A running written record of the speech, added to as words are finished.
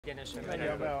Egyenesen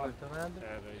menjél be a tovább.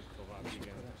 Erre is tovább,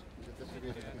 igen.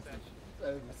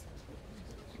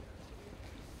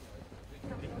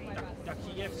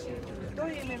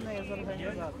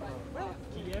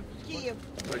 Kiev.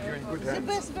 The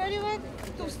best very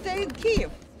to stay in Kiev.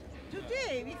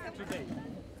 Today we have.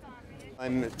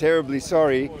 I'm terribly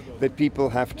sorry that people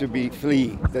have to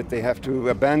flee, that they have to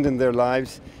abandon their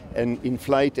lives and in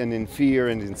flight and in fear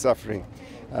and in suffering.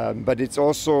 But it's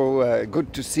also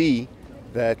good to see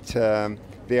that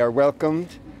they are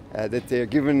welcomed, that they are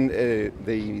given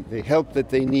the help that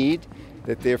they need,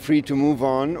 that they are free to move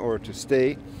on or to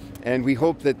stay. And we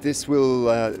hope that this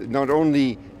will not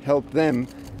only help them,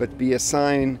 but be a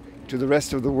sign to the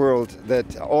rest of the world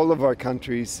that all of our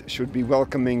countries should be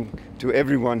welcoming to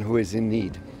everyone who is in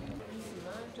need.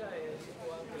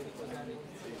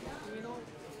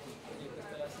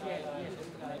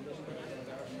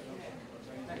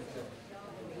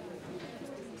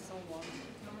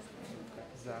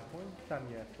 Záhon, tam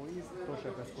je poїзд,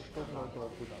 теж безкоштовно до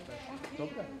Будапешта.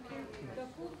 Добре?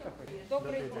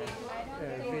 Добрий день.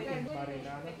 Ви і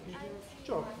Марина на піді?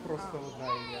 Що? Просто одна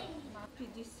ім'я.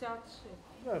 56.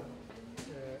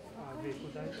 А ви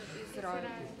куди? Ізраїль.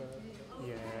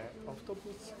 Є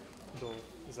автобус до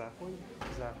Захонь.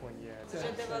 Захонь є...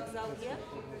 ЖД вокзал є?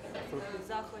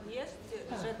 Заход є,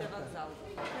 ЖД вокзал.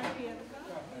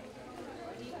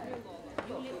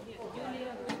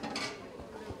 Юлія.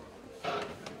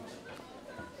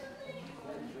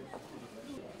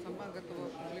 Сама готова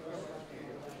публиковать.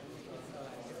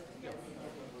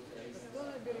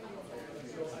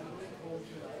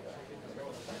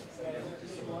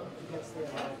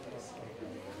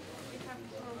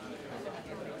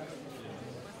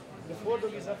 Before the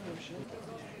visa function,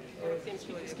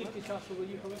 скільки часу ви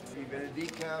їхали? Vi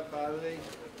benedica Padre,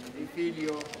 e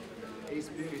Figlio, e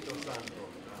Spirito Santo.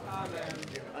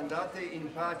 Andate in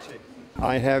pace.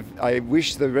 I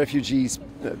wish the refugees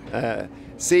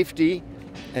safety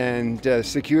and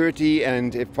security,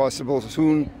 and if possible,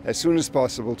 as soon as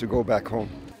possible, to go back home.